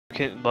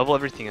can level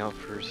everything out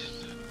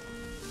first.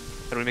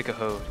 How do we make a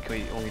hoe? Can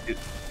we only do?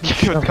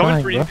 I'm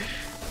Coming for you.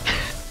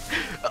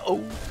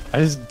 Oh. I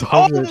just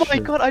Oh my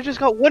god! I just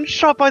got one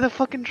shot by the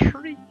fucking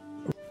tree.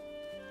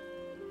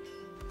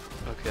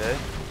 Okay.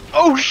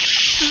 Oh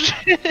shit!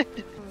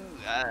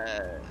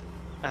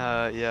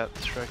 Yeah,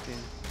 distracting.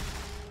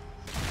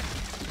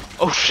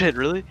 Oh shit!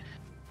 Really?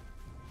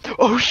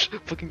 Oh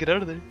shit! Fucking get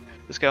out of there!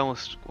 This guy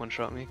almost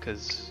one-shot me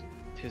because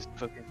his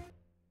fucking.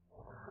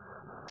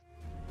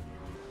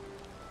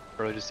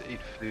 Bro, I just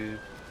ate food,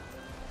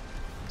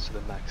 so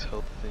the max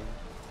health thing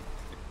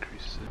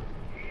increases it.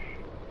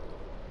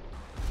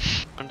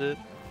 Found it.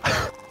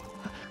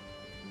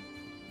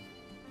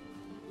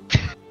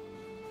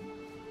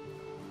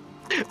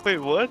 Wait,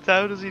 what?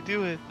 How does he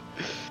do it?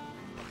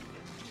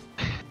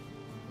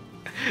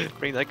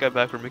 Bring that guy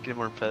back, we're making him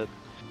more fed.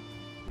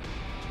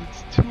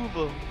 It's two of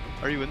them.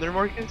 Are you in there,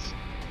 Marcus?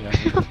 Yeah.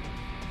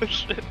 Oh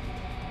shit.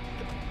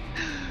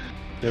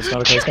 It's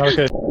not okay, it's not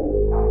okay.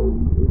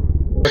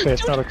 Okay,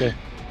 it's not okay.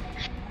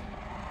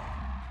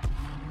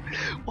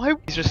 Why?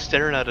 He's just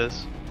staring at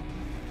us.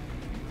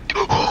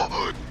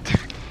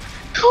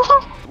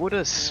 What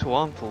does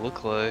swamp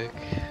look like?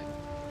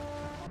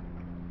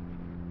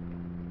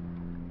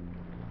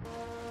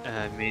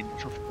 I mean,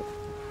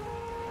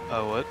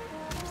 oh what?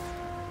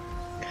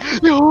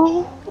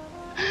 No!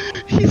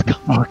 He's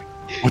gone!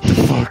 What the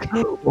fuck?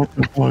 What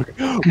the fuck?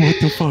 What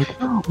the fuck?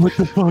 What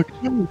the fuck?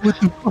 What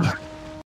the fuck?